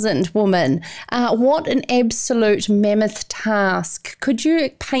 1,000 women. What an absolute mammoth task. Could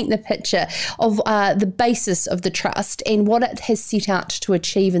you paint the picture of the basis of the trust and what it has set out to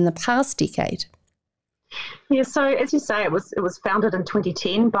achieve in the past decade? Yeah, so as you say, it was founded in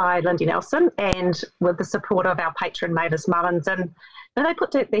 2010 by Lindy Nelson and with the support of our patron Mavis Mullins, and they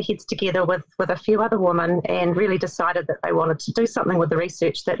put their heads together with a few other women and really decided that they wanted to do something with the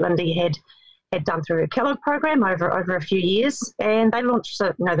research that Lindy had done through her Kellogg program over a few years, and they launched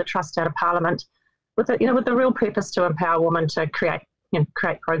the trust out of Parliament with the real purpose to empower women to create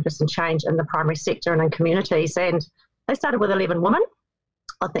progress and change in the primary sector and in communities. And they started with 11 women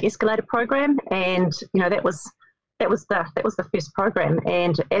of the Escalator program, and that was the first program.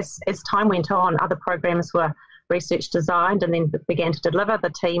 And as time went on, other programs were research designed and then began to deliver.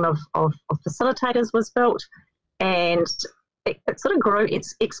 The team of facilitators was built, and it sort of grew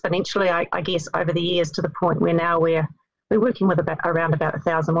exponentially, I guess, over the years, to the point where now we're working with around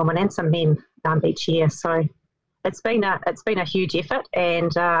 1,000 women and some men each year. So it's been a huge effort,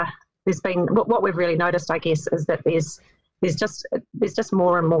 and there's been what we've really noticed, I guess, is that there's just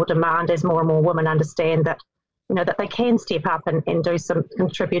more and more demand as more and more women understand that that they can step up and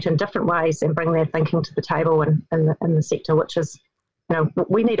contribute in different ways and bring their thinking to the table in the sector, which is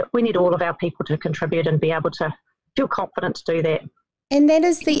we need all of our people to contribute and be able to feel confident to do that. And that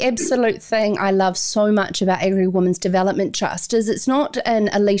is the absolute thing I love so much about Agri-Women's Development Trust, is it's not an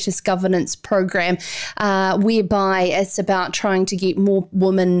elitist governance program whereby it's about trying to get more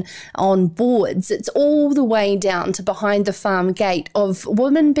women on boards. It's all the way down to behind the farm gate of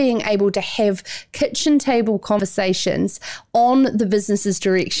women being able to have kitchen table conversations on the business's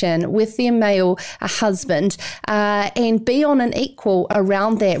direction with their male husband and be on an equal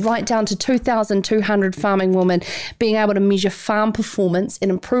around that, right down to 2,200 farming women being able to measure farm performance performance and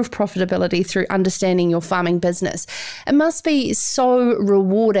improve profitability through understanding your farming business. It must be so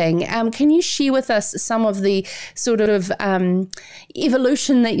rewarding. Can you share with us some of the sort of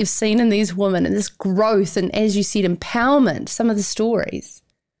evolution that you've seen in these women and this growth and, as you said, empowerment, some of the stories?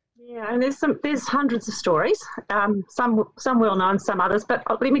 Yeah, and there's hundreds of stories, some well known, some others. But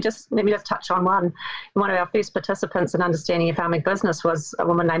let me just touch on one. One of our first participants in Understanding Your Farming Business was a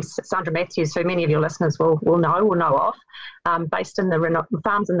woman named Sandra Matthews, who many of your listeners will know of, based in the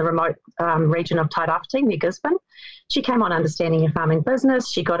farms in the remote region of Tairāwhiti near Gisborne. She came on Understanding Your Farming Business.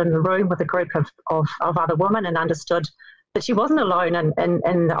 She got in the room with a group of other women and understood that she wasn't alone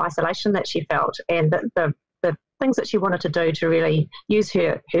in the isolation that she felt, and that the things that she wanted to do to really use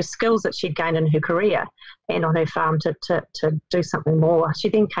her skills that she'd gained in her career and on her farm to do something more. She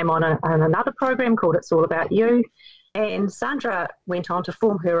then came on another program called It's All About You, and Sandra went on to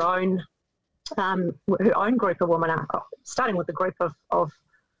form her own group of women, starting with a group of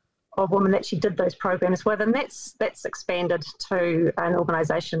women that she did those programs with, and that's expanded to an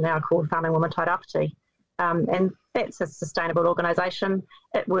organisation now called Farming Women Tairāwhiti. And that's a sustainable organisation.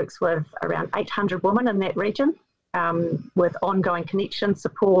 It works with around 800 women in that region, with ongoing connection,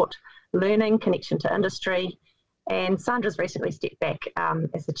 support, learning, connection to industry. And Sandra's recently stepped back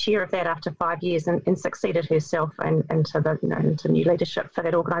as the chair of that after 5 years and succeeded herself into new leadership for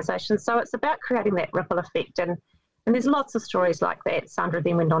that organisation. So it's about creating that ripple effect. And there's lots of stories like that. Sandra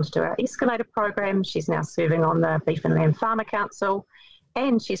then went on to do our Escalator program. She's now serving on the Beef and Lamb Farmer Council,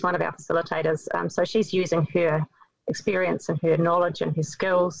 and she's one of our facilitators. So she's using her experience and her knowledge and her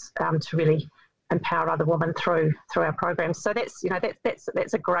skills to really empower other women through our programs. So that's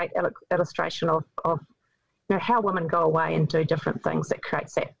a great illustration of how women go away and do different things that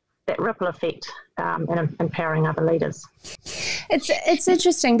creates that ripple effect and empowering other leaders. It's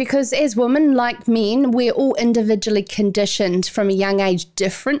interesting because as women, like men, we're all individually conditioned from a young age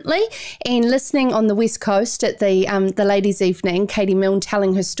differently. And listening on the West Coast at the ladies' evening, Katie Milne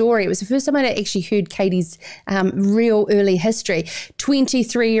telling her story, it was the first time I'd actually heard Katie's real early history.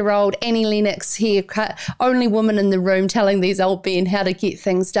 23-year-old Annie Lennox here, only woman in the room, telling these old men how to get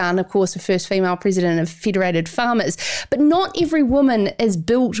things done. Of course, the first female president of Federated Farmers. But not every woman is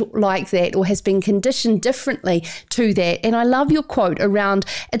built like that or has been conditioned differently to that. And I love your quote around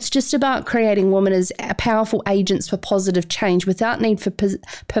it's just about creating women as powerful agents for positive change without need for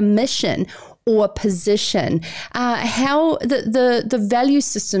permission or position. How the value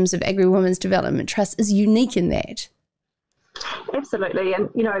systems of Agri-Women's Development Trust is unique in that. Absolutely. And,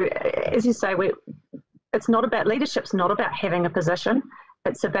 as you say, it's not about leadership's not about having a position.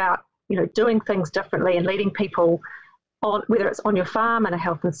 It's about, doing things differently and leading people on, whether it's on your farm and a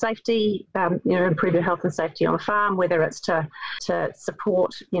health and safety, improve your health and safety on a farm, whether it's to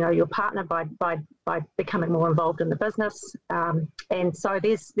support, your partner by becoming more involved in the business. And so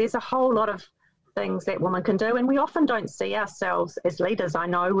there's a whole lot of things that women can do, and we often don't see ourselves as leaders. I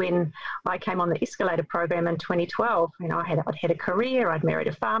know when I came on the Escalator program in 2012, I'd had a career, I'd married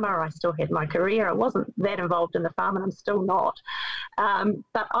a farmer, I still had my career. I wasn't that involved in the farm, and I'm still not.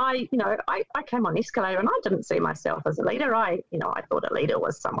 But I came on Escalator, and I didn't see myself as a leader. I thought a leader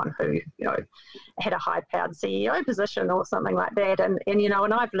was someone who, had a high-powered CEO position or something like that. And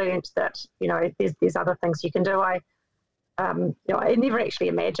I've learned that, there's other things you can do. I never actually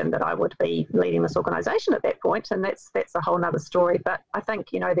imagined that I would be leading this organisation at that point, and that's a whole other story. But I think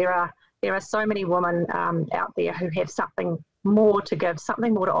there are so many women out there who have something more to give,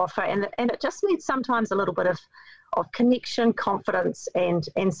 something more to offer, and it just needs sometimes a little bit of connection, confidence, and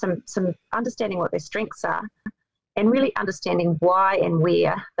some understanding what their strengths are, and really understanding why and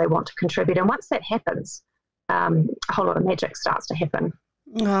where they want to contribute. And once that happens, a whole lot of magic starts to happen.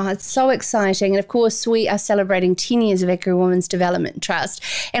 Oh, it's so exciting. And of course, we are celebrating 10 years of Agri-Women's Development Trust.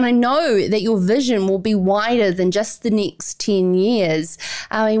 And I know that your vision will be wider than just the next 10 years.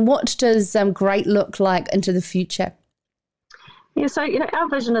 I mean, what does great look like into the future? Yeah, so, our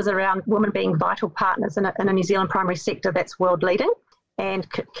vision is around women being vital partners in a New Zealand primary sector that's world leading, and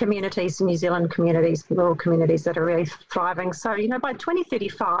communities, New Zealand communities, rural communities that are really thriving. So, by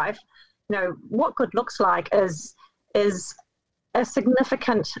 2035, what good looks like is a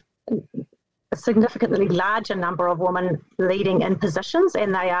significantly larger number of women leading in positions,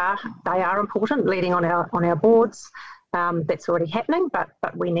 and they are important, leading on our boards. That's already happening, but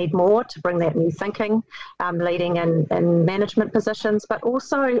we need more to bring that new thinking, leading in management positions, but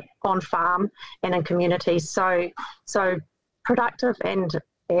also on farm and in communities. So productive and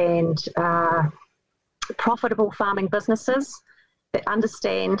profitable farming businesses that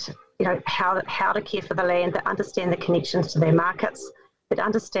understand how to care for the land, that understand the connections to their markets, that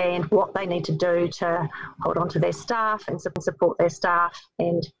understand what they need to do to hold on to their staff and support their staff.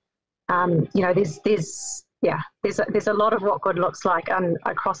 And there's a lot of what good looks like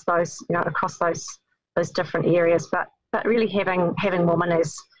across those different areas. But really having women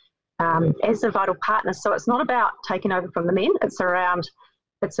as a vital partner. So it's not about taking over from the men. It's around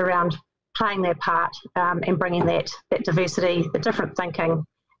playing their part and bringing that diversity, the different thinking,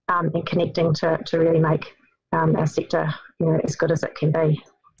 and connecting to really make our sector as good as it can be.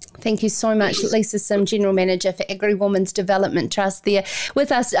 Thank you so much, Lisa Sim, General Manager for Agri-Women's Development Trust, there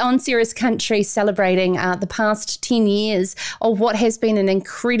with us on Ceres Country, celebrating the past 10 years of what has been an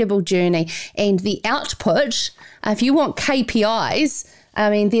incredible journey. And the output, if you want KPIs, I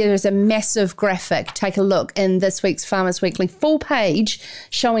mean, there is a massive graphic. Take a look in this week's Farmers Weekly full page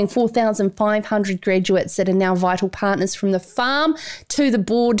showing 4,500 graduates that are now vital partners from the farm to the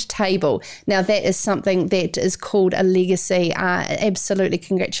board table. Now, that is something that is called a legacy. Absolutely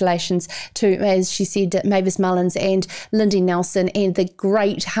congratulations to, as she said, Mavis Mullins and Lindy Nelson and the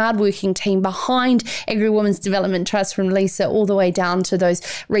great hardworking team behind Agri-Women's Development Trust, from Lisa all the way down to those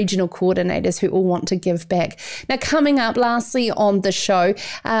regional coordinators who all want to give back. Now, coming up lastly on the show,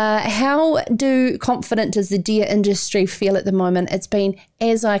 how confident does the deer industry feel at the moment? It's been,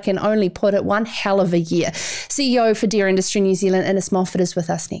 as I can only put it, one hell of a year. CEO for Deer Industry New Zealand, Innes Moffat, is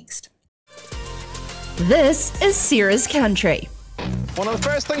with us next. This is Ceres Country. One of the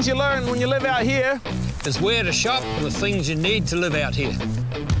first things you learn when you live out here is where to shop for the things you need to live out here.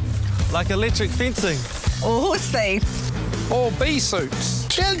 like electric fencing, or horse feed, or bee suits,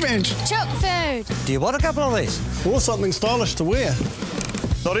 children's chook food. Do you want a couple of these? Or something stylish to wear.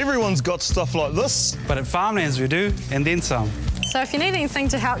 Not everyone's got stuff like this, but at Farmlands we do, and then some. So if you need anything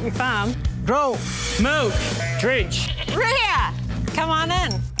to help your farm, grow, milk, dredge, rear, come on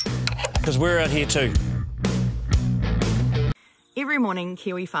in. Because we're out here too. Every morning,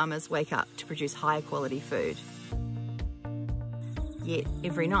 Kiwi farmers wake up to produce high quality food. Yet,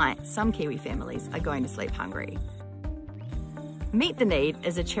 every night, some Kiwi families are going to sleep hungry. Meet the Need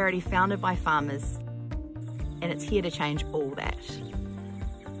is a charity founded by farmers, and it's here to change all that.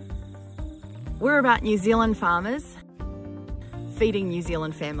 We're about New Zealand farmers feeding New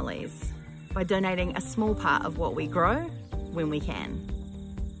Zealand families by donating a small part of what we grow when we can.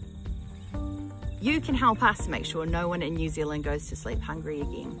 You can help us make sure no one in New Zealand goes to sleep hungry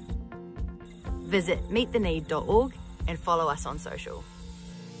again. Visit meettheneed.org and follow us on social.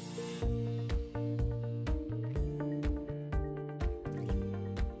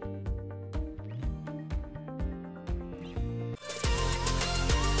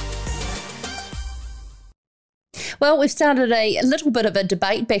 Well, we've started a little bit of a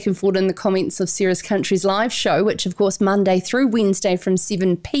debate back and forth in the comments of Ceres Country's live show, which, of course, Monday through Wednesday from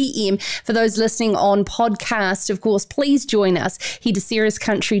 7 p.m. For those listening on podcast, of course, please join us. Head to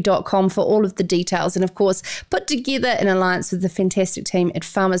cerescountry.com for all of the details. And, of course, put together in alliance with the fantastic team at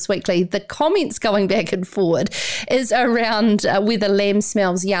Farmers Weekly. The comments going back and forward is around whether lamb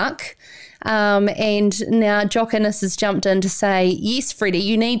smells yuck. And now Jock Innes has jumped in to say, yes, Freddie,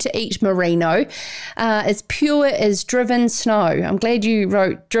 you need to eat merino. It's pure as driven snow. I'm glad you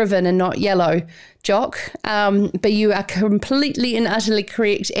wrote driven and not yellow, Jock. But you are completely and utterly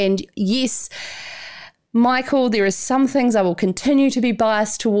correct. And yes, Michael, there are some things I will continue to be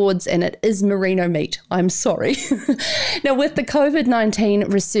biased towards, and it is merino meat. I'm sorry. Now, with the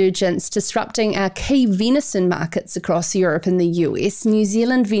COVID-19 resurgence disrupting our key venison markets across Europe and the US, New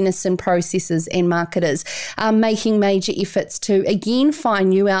Zealand venison processors and marketers are making major efforts to again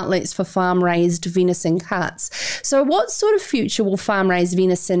find new outlets for farm-raised venison cuts. So what sort of future will farm-raised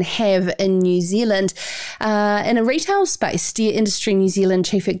venison have in New Zealand? In a retail space, Deer Industry New Zealand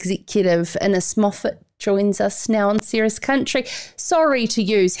Chief Executive Innes Moffat joins us now on Ceres Country. Sorry to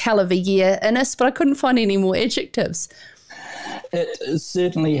use hell of a year, Innes, but I couldn't find any more adjectives. It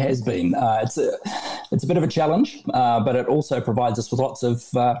certainly has been. It's a bit of a challenge, but it also provides us with lots of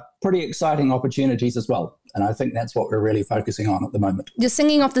pretty exciting opportunities as well. And I think that's what we're really focusing on at the moment. You're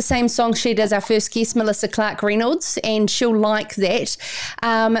singing off the same song sheet as our first guest, Melissa Clark-Reynolds, and she'll like that.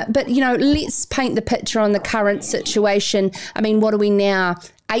 But, you know, let's paint the picture on the current situation. I mean, what are we now,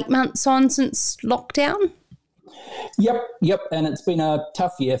 8 months on since lockdown? Yep, and it's been a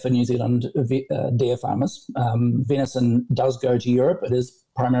tough year for New Zealand deer farmers. Venison does go to Europe. It is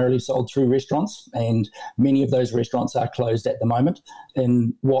primarily sold through restaurants, and many of those restaurants are closed at the moment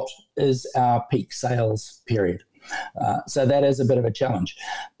in what is our peak sales period. So that is a bit of a challenge.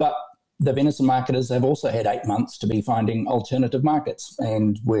 But the venison marketers have also had 8 months to be finding alternative markets,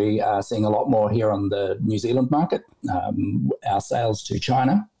 and we are seeing a lot more here on the New Zealand market. Our sales to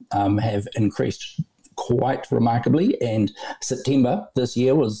China have increased quite remarkably, and September this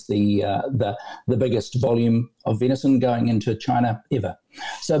year was the biggest volume of venison going into China ever.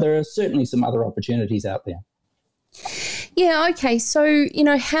 So there are certainly some other opportunities out there. Yeah, okay. So,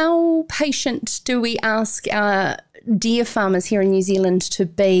 how patient do we ask our deer farmers here in New Zealand to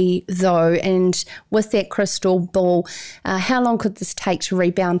be, though? And with that crystal ball, how long could this take to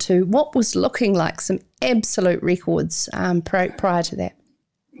rebound to what was looking like some absolute records prior to that?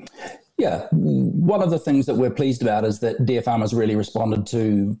 Yeah, one of the things that we're pleased about is that deer farmers really responded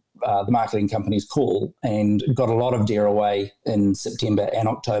to the marketing company's call and got a lot of deer away in September and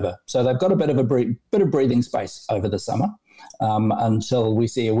October. So they've got a bit of breathing space over the summer until we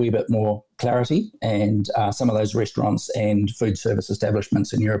see a wee bit more clarity and some of those restaurants and food service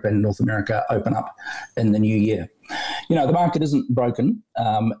establishments in Europe and North America open up in the new year. The market isn't broken.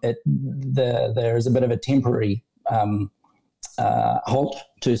 There is a bit of a temporary halt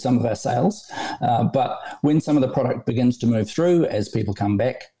to some of our sales. But when some of the product begins to move through, as people come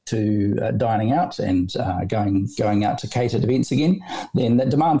back to dining out and going out to catered events again, then the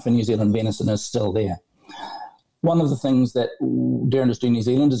demand for New Zealand venison is still there. One of the things that Deer Industry New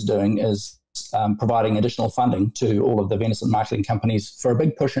Zealand is doing is providing additional funding to all of the venison marketing companies for a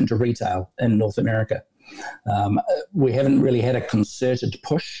big push into retail in North America. We haven't really had a concerted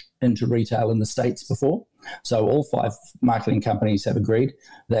push into retail in the States before. So all 5 marketing companies have agreed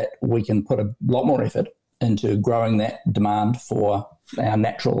that we can put a lot more effort into growing that demand for our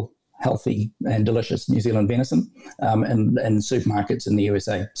natural, healthy and delicious New Zealand venison in supermarkets in the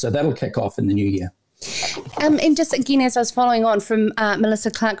USA. So that'll kick off in the new year. And just again, as I was following on from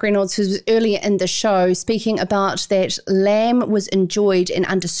Melissa Clark-Reynolds, who was earlier in the show, speaking about that lamb was enjoyed and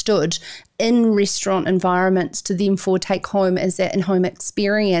understood in restaurant environments to then take home as that in-home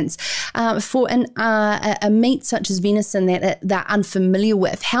experience. For a meat such as venison that they're unfamiliar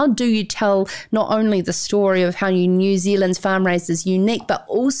with, how do you tell not only the story of how New Zealand's farm raised is unique, but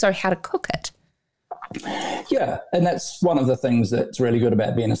also how to cook it? Yeah, and that's one of the things that's really good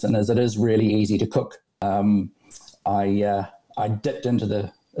about venison is it is really easy to cook. I dipped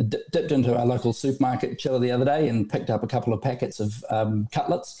into our local supermarket chiller the other day and picked up a couple of packets of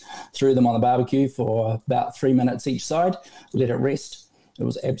cutlets, threw them on the barbecue for about 3 minutes each side, let it rest. It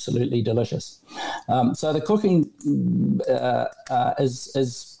was absolutely delicious. So the cooking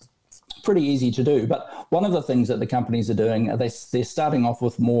is pretty easy to do. But one of the things that the companies are doing, they're starting off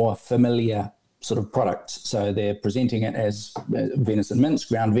with more familiar sort of products. So they're presenting it as venison mince,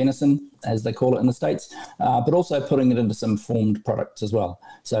 ground venison, as they call it in the States, but also putting it into some formed products as well.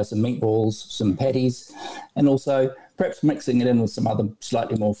 So some meatballs, some patties, and also perhaps mixing it in with some other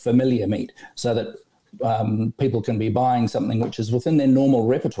slightly more familiar meat so that people can be buying something which is within their normal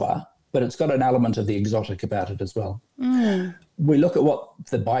repertoire, but it's got an element of the exotic about it as well. We look at what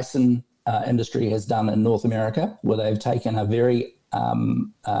the bison industry has done in North America, where they've taken a very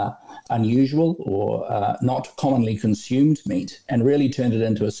unusual or not commonly consumed meat and really turned it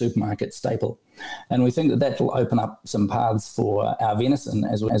into a supermarket staple. And we think that will open up some paths for our venison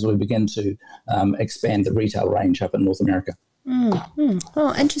as we begin to expand the retail range up in North America.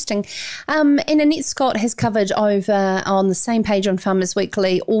 Oh, interesting. And Annette Scott has covered over on the same page on Farmers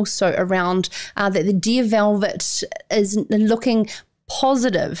Weekly also around that the deer velvet is looking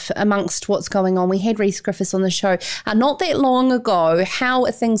positive amongst what's going on. We had Reese Griffiths on the show not that long ago. How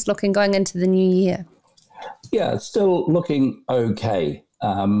are things looking going into the new year? Yeah, it's still looking okay.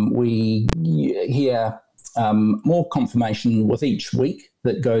 We hear more confirmation with each week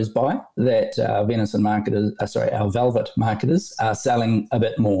that goes by that venison marketers, our velvet marketers are selling a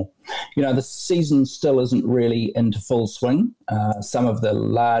bit more. The season still isn't really into full swing. Some of the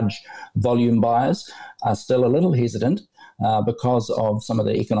large volume buyers are still a little hesitant because of some of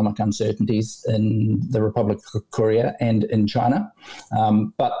the economic uncertainties in the Republic of Korea and in China.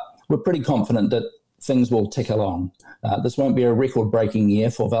 But we're pretty confident that things will tick along. This won't be a record-breaking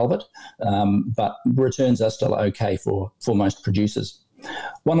year for velvet, but returns are still okay for most producers.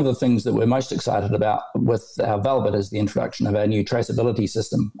 One of the things that we're most excited about with our velvet is the introduction of our new traceability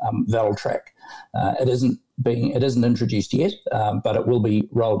system, VelTrack. It isn't introduced yet, but it will be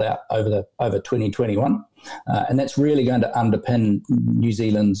rolled out over 2021, and that's really going to underpin New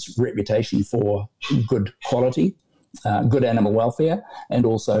Zealand's reputation for good quality, good animal welfare, and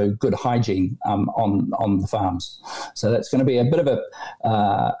also good hygiene on the farms. So that's going to be a bit of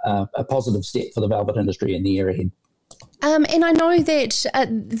a positive step for the velvet industry in the year ahead. And I know that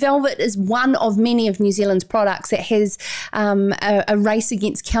velvet is one of many of New Zealand's products that has a race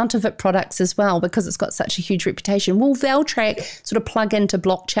against counterfeit products as well, because it's got such a huge reputation. Will VelTrack sort of plug into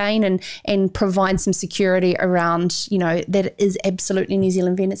blockchain and provide some security around, that it is absolutely New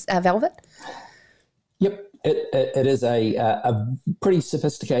Zealand velvet? Yep. It is a pretty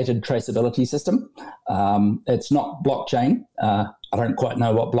sophisticated traceability system. It's not blockchain. I don't quite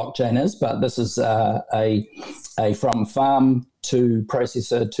know what blockchain is, but this is a from farm to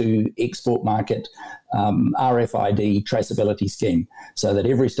processor to export market RFID traceability scheme, so that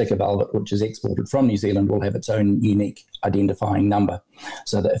every stick of velvet which is exported from New Zealand will have its own unique identifying number,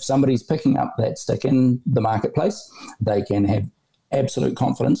 so that if somebody's picking up that stick in the marketplace, they can have absolute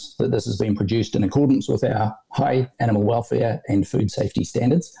confidence that this has been produced in accordance with our high animal welfare and food safety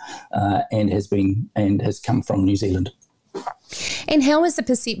standards, and has come from New Zealand. And how is the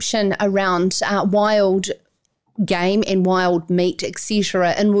perception around wild game and wild meat,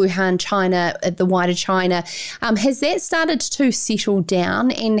 etc., in Wuhan, China, the wider China? Has that started to settle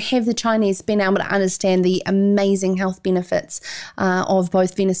down, and have the Chinese been able to understand the amazing health benefits of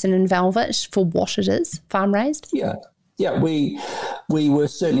both venison and velvet for what it is, farm raised? Yeah, we were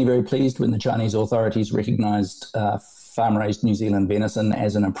certainly very pleased when the Chinese authorities recognised farm-raised New Zealand venison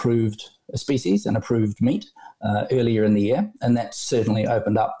as an approved species, an approved meat, earlier in the year, and that certainly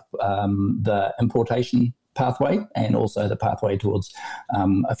opened up the importation pathway and also the pathway towards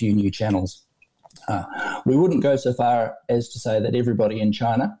a few new channels. We wouldn't go so far as to say that everybody in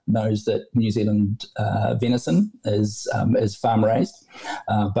China knows that New Zealand venison is farm raised,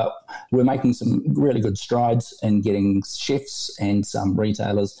 but we're making some really good strides in getting chefs and some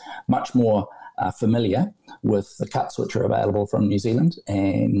retailers much more familiar with the cuts which are available from New Zealand,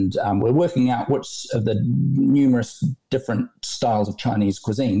 and we're working out which of the numerous different styles of Chinese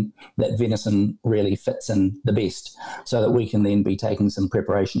cuisine that venison really fits in the best, so that we can then be taking some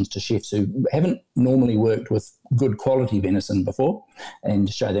preparations to chefs who haven't normally worked with good quality venison before,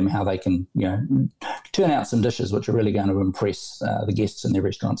 and show them how they can, turn out some dishes which are really going to impress the guests in their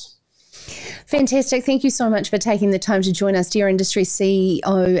restaurants. Fantastic. Thank you so much for taking the time to join us, Deer Industry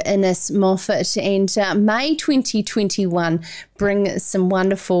CEO Innes Moffat. And May 2021 bring some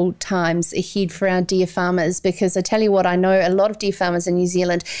wonderful times ahead for our deer farmers, because I tell you what, I know a lot of deer farmers in New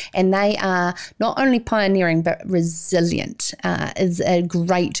Zealand, and they are not only pioneering but resilient is a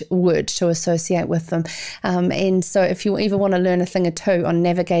great word to associate with them. And so if you ever want to learn a thing or two on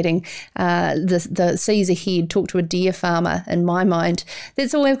navigating the seas ahead, talk to a deer farmer, in my mind.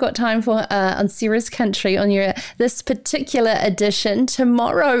 That's all we've got time for on Sarah's Country on this particular edition.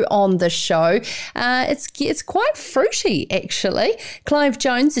 Tomorrow on the show, it's quite fruity, actually. Clive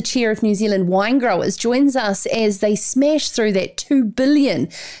Jones, the chair of New Zealand Wine Growers, joins us as they smash through that $2 billion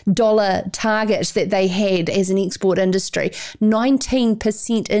target that they had as an export industry.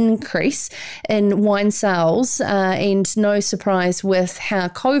 19% increase in wine sales, and no surprise with how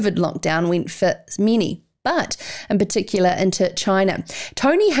COVID lockdown went for many, but in particular into China.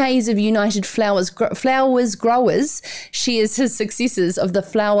 Tony Hayes of United Flowers Growers shares his successes of the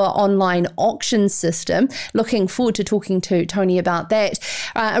flower online auction system. Looking forward to talking to Tony about that.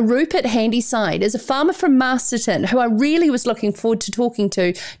 Rupert Handyside is a farmer from Masterton who I really was looking forward to talking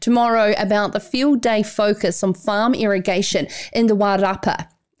to tomorrow about the field day focus on farm irrigation in the Wairarapa.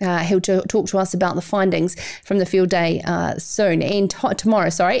 He'll talk to us about the findings from the field day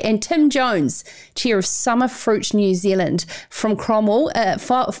tomorrow. And Tim Jones, chair of Summer Fruit New Zealand from Cromwell,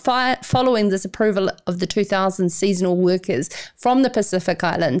 following this approval of the 2,000 seasonal workers from the Pacific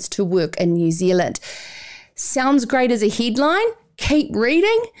Islands to work in New Zealand. Sounds great as a headline. Keep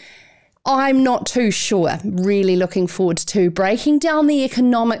reading. I'm not too sure. Really looking forward to breaking down the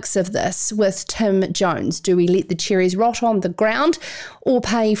economics of this with Tim Jones. Do we let the cherries rot on the ground or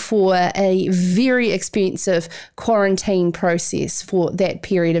pay for a very expensive quarantine process for that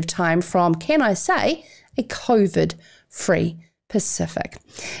period of time from, can I say, a COVID-free Pacific?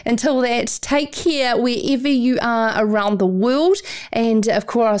 Until that, take care wherever you are around the world, and of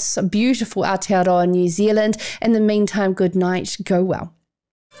course, beautiful Aotearoa, New Zealand. In the meantime, good night. Go well.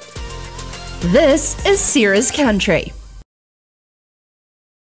 This is Sarah's Country.